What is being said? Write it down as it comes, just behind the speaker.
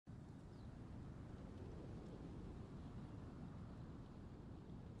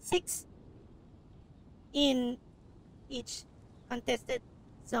6 in each contested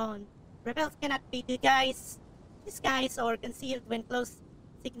zone. Rebels cannot be disguised or concealed when close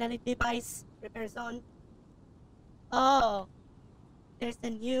signaling device repair zone. Oh, there's a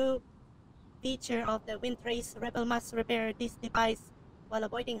new feature of the Windtrace. Rebel must repair this device while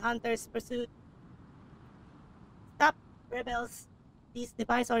avoiding Hunter's pursuit. Stop rebels this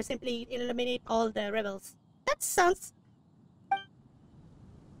device or simply eliminate all the rebels. That sounds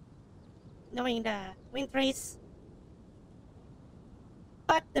knowing the Windtrace.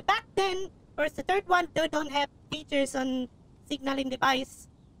 But the back then, first the third one, they don't have features on signaling device.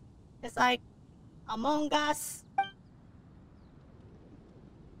 It's like Among Us.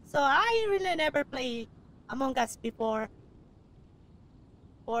 So I really never play Among Us before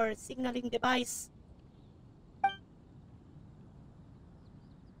or signaling device.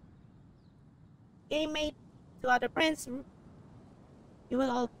 Game mate to other friends. You will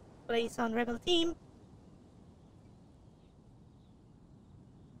all play on Rebel team.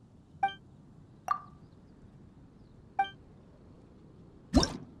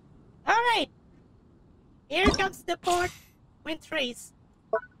 Alright. Here comes the fourth Windtrace.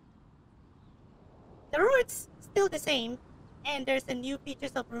 The route's still the same, and there's a new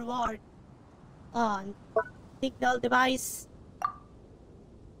features of reward on signal device.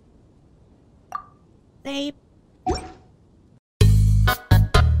 Save.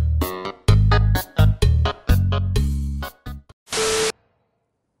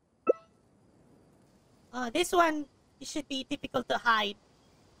 This one, it should be difficult to hide.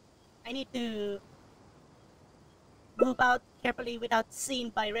 I need to move out carefully without seen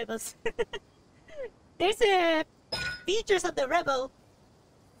by rebels. There's a features of the rebel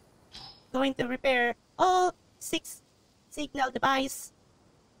going to repair all 6 signal device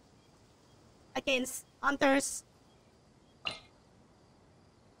against hunters.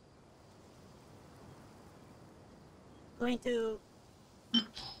 Going to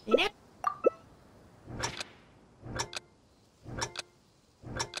in it.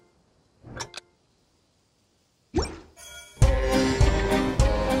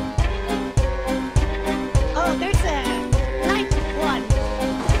 Oh, there's a life one.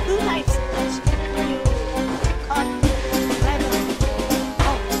 2 lives each when you caught rebel.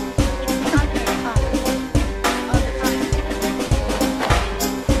 Oh, it's the hunter caught all the time.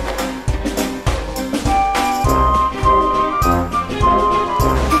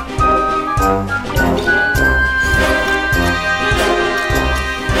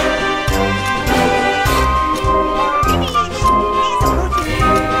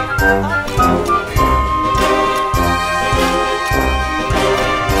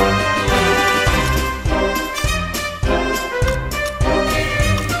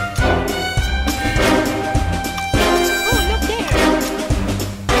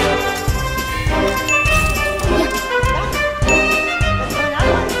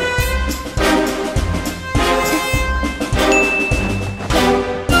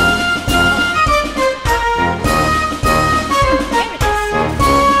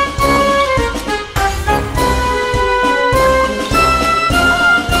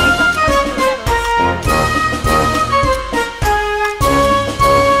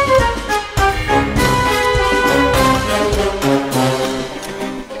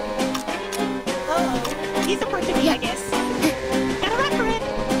 He's a Portuguese, I guess. Gotta run for it.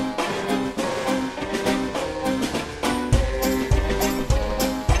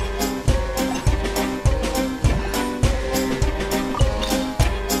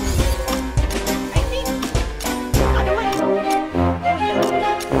 I think otherwise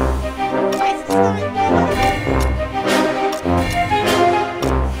twice this time.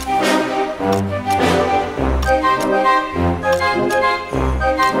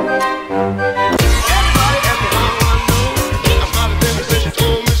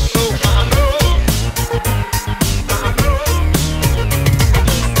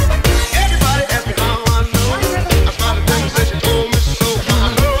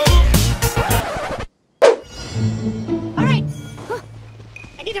 Alright.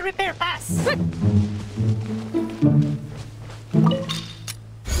 I need a repair pass.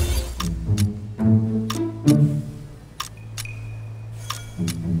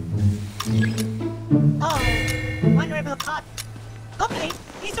 Oh, one rebel caught. Okay,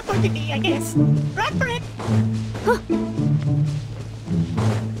 he's a Portuguese, I guess. Run for it!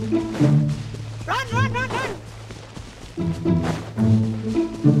 Run, run, run, run!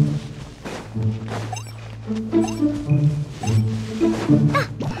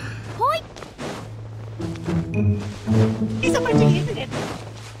 He's a Portuguese, isn't it?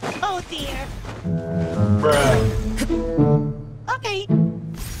 Oh dear. Bruh. Okay.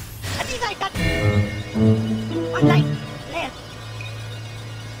 least I got one life left.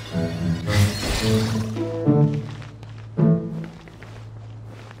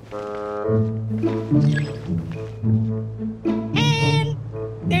 And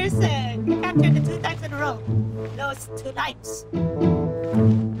there's captured the 2 times in a row. Lost 2 lives.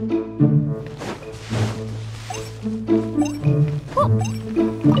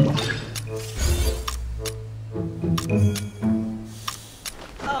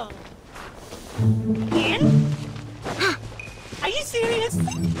 Oh. Again? Are you serious?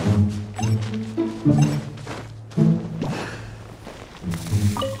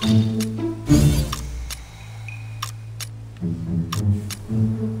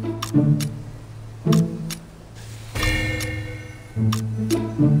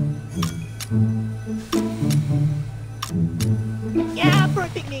 Yeah, poor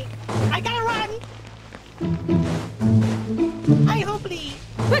pygmy. I gotta run. Hopefully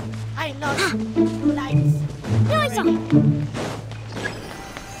I lost 2 lives. Already.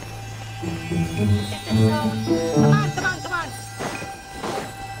 Get this zone. Come on, come on, come on.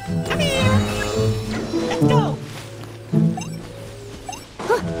 Come here. Let's go.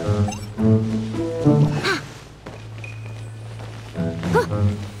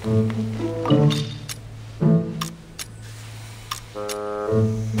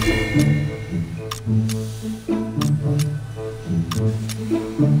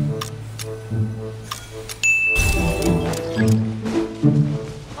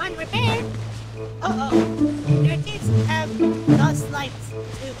 One repaired. Uh-oh. Their teams have lost lives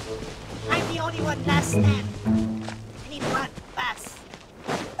too. I'm the only one last stand. I need to run fast.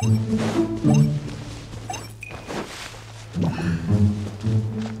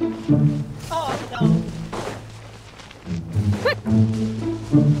 Oh no.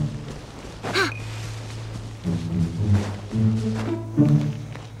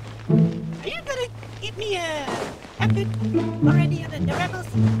 Are you gonna give me a epic already on the rebels?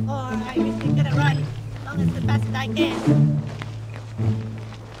 Or are you just gonna run as long as fast as I can?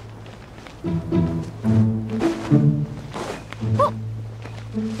 Oh.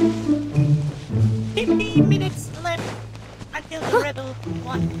 15 minutes left until the rebel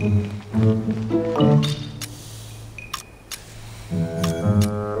won.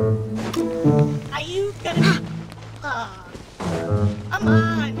 Are you gonna be... come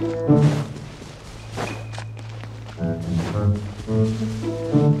on!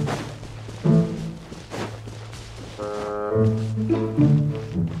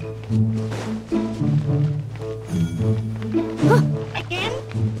 Again?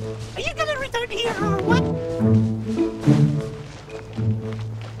 Are you gonna return here or what?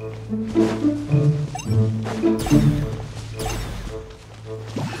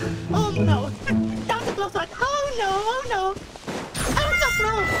 Oh no! Down the close one! Oh no! Oh no! I'm so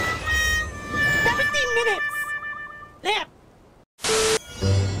close! 17 minutes! Left!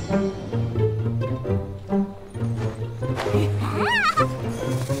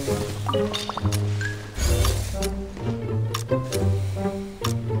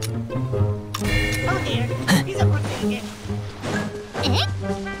 Oh dear, he's a birthday again.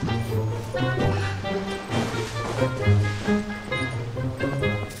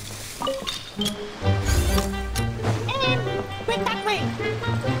 And went that way.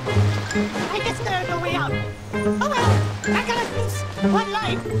 I guess there's no way out. Oh well, I gotta lose 1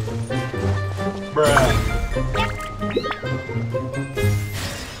 life. Bruh.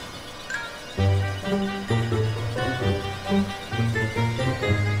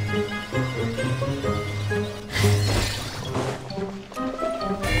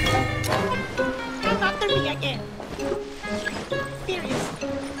 Come after me again. Seriously.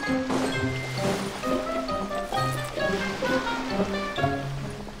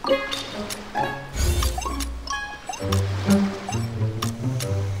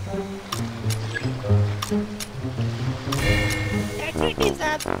 There are 3 teams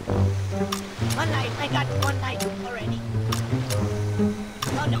up. 1 life. I got 1 life already.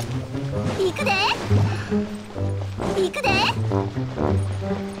 Oh no. 行くで行くで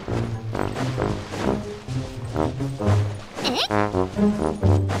え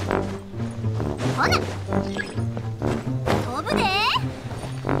ほな飛ぶで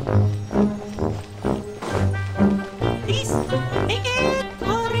Please, take it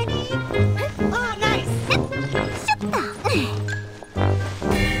already. Oh, nice. シュッと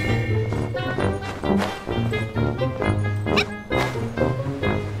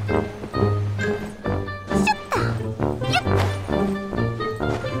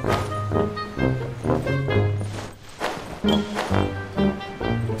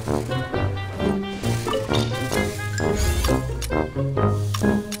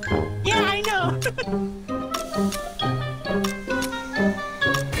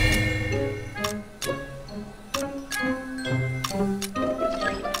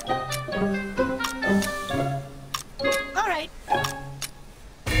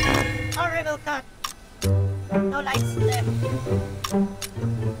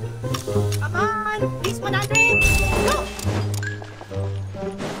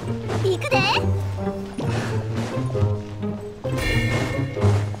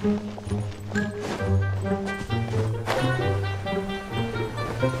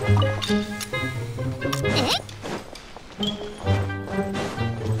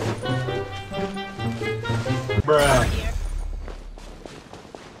Bruh. here.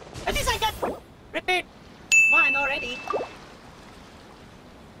 At least I got repaired one already.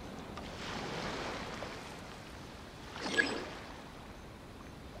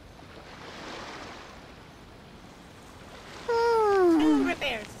 Two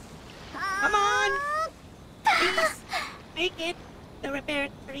repairs. Come on! Please make it the repair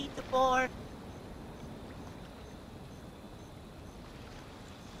 3 to 4.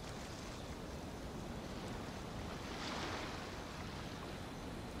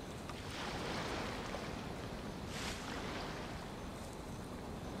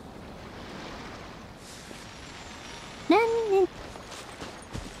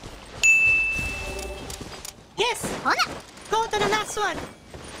 Yes! Go to the last one!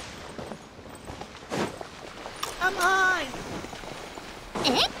 Come on!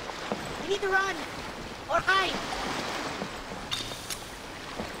 Eh? You need to run! Or hide!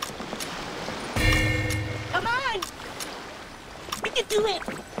 Come on! We can do it!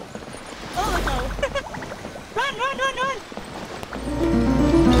 Oh no! Run, run, run, run!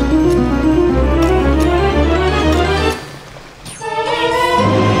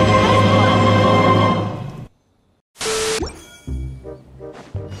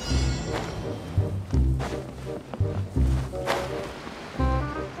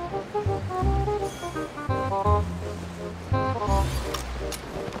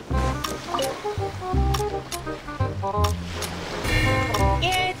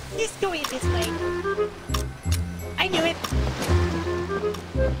 Yeah, let's go in this way. I knew it.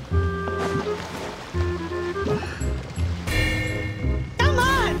 Come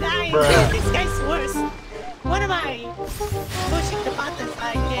on! Bruh. This guy's worse. What am I? Pushing the buttons,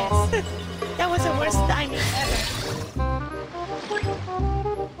 I guess. That was the worst timing ever.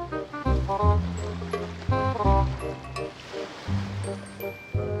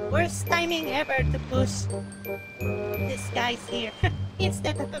 Worst timing ever to push this guy's here.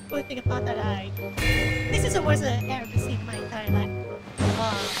 Instead of putting a button, this is the worst I ever seen in my entire life.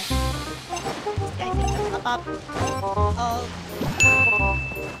 This guy's gonna pop up. Oh.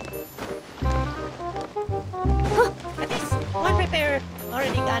 At least one repair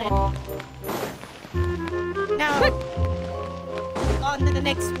already got it. Now, on to the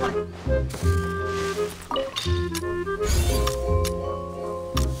next one.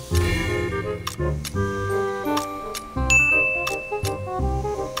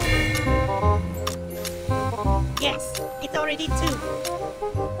 Yes, it's already 2.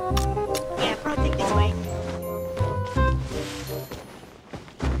 Yeah, project this way.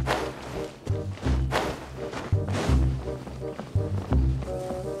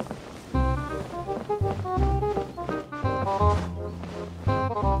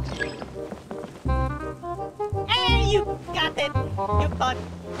 Hey, you got it! You got.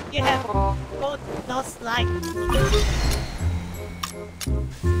 You have both those lights.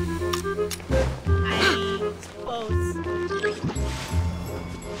 I suppose.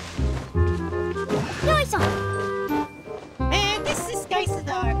 Man, this guy's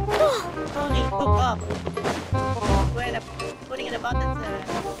dark. Only hook up. Where the putting in the buttons.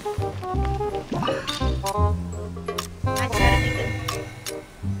 I tried to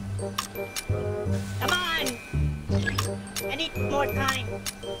Come on! I need more time.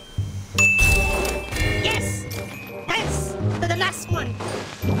 Yes! Yes! To the last one!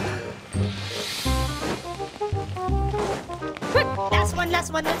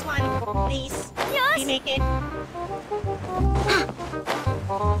 Last one, please. Yes. We make it.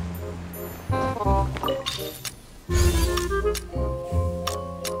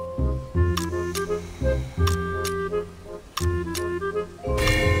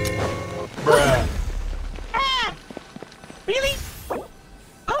 Bruh. Ah! Really?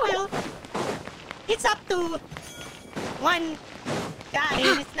 Oh well. It's up to one guy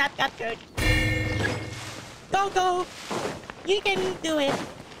and it's not captured. Go! You can do it.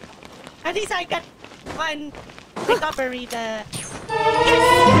 At least I got one recovery. Bruh.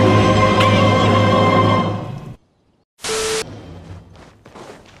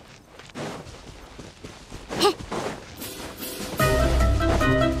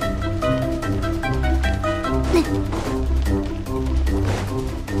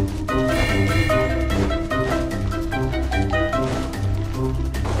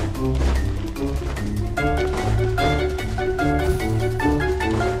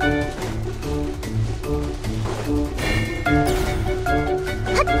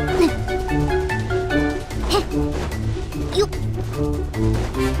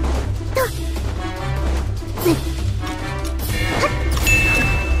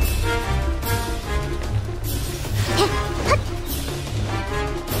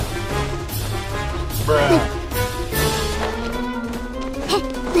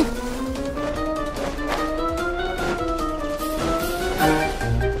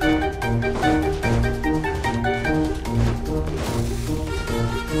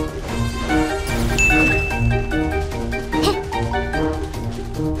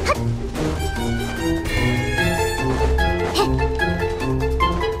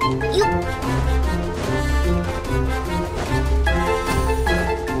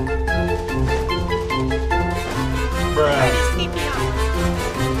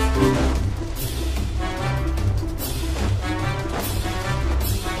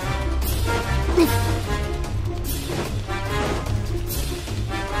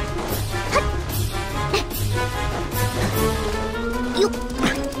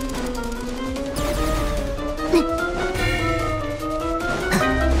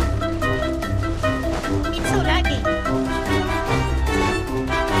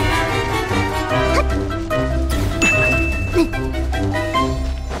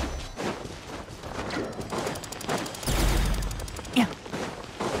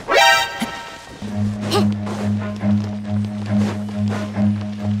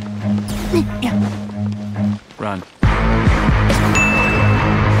 Run.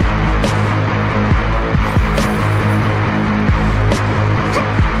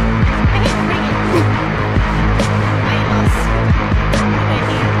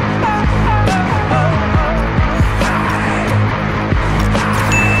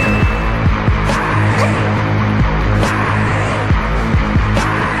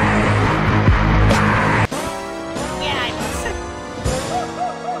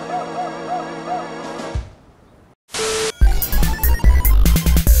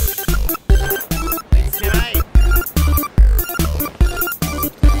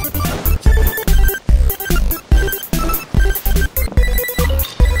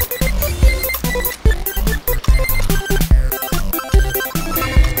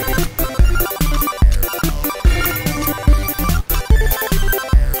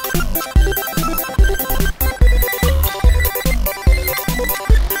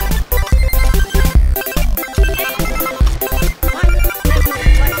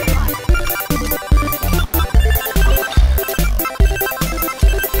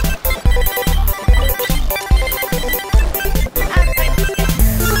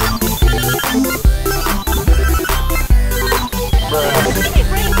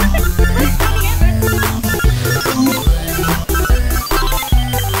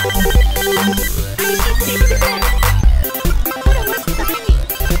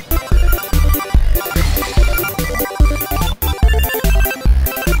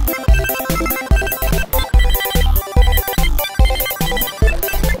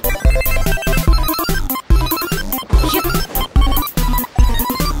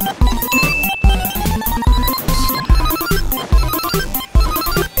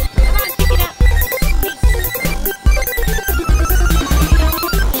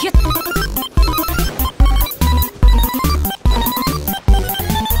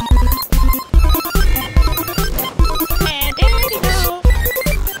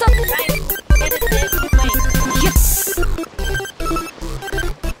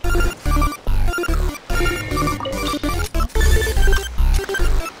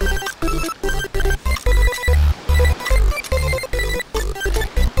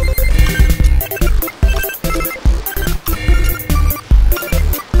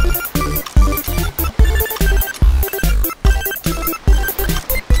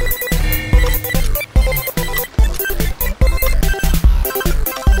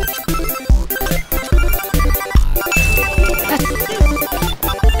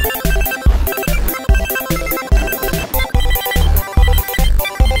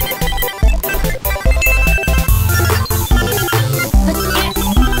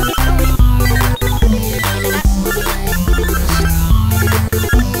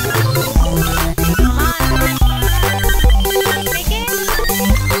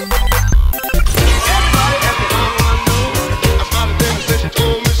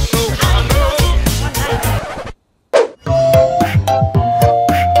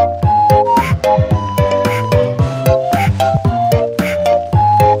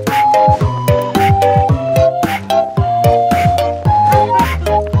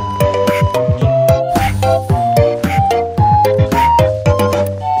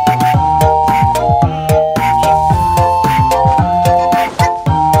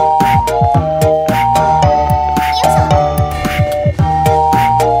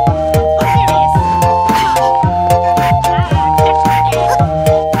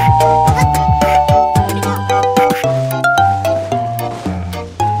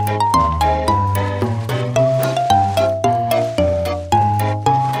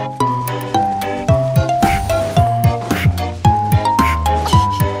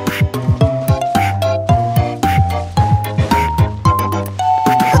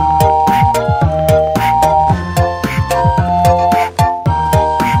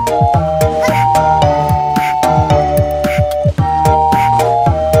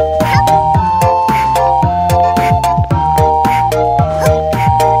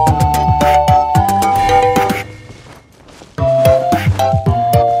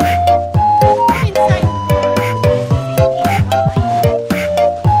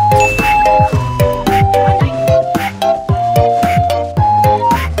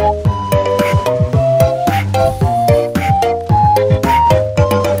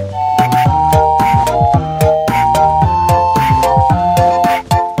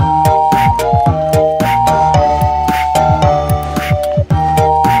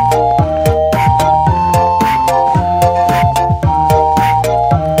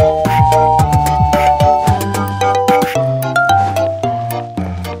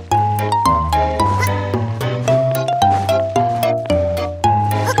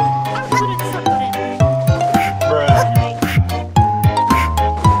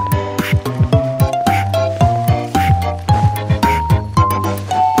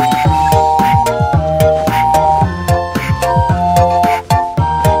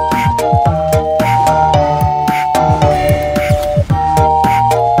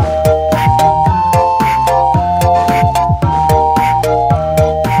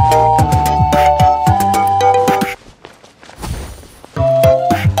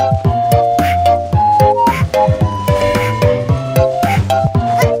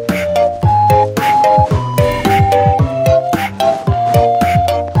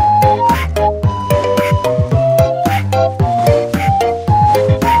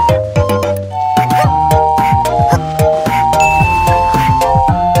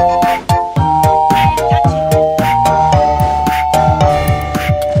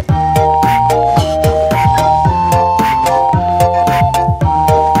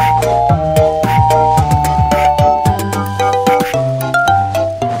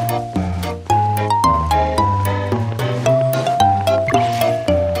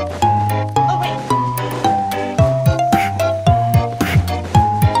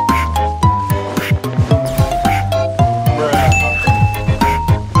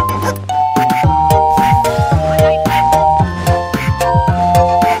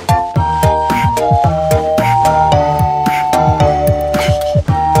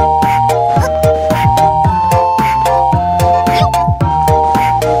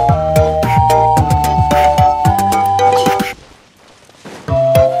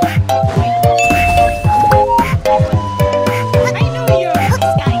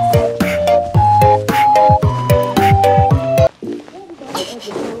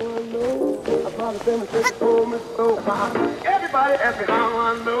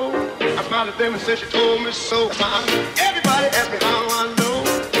 them and said she told me so. Everybody asked me how I know.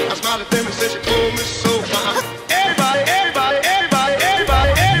 I smiled at them and said she told me so.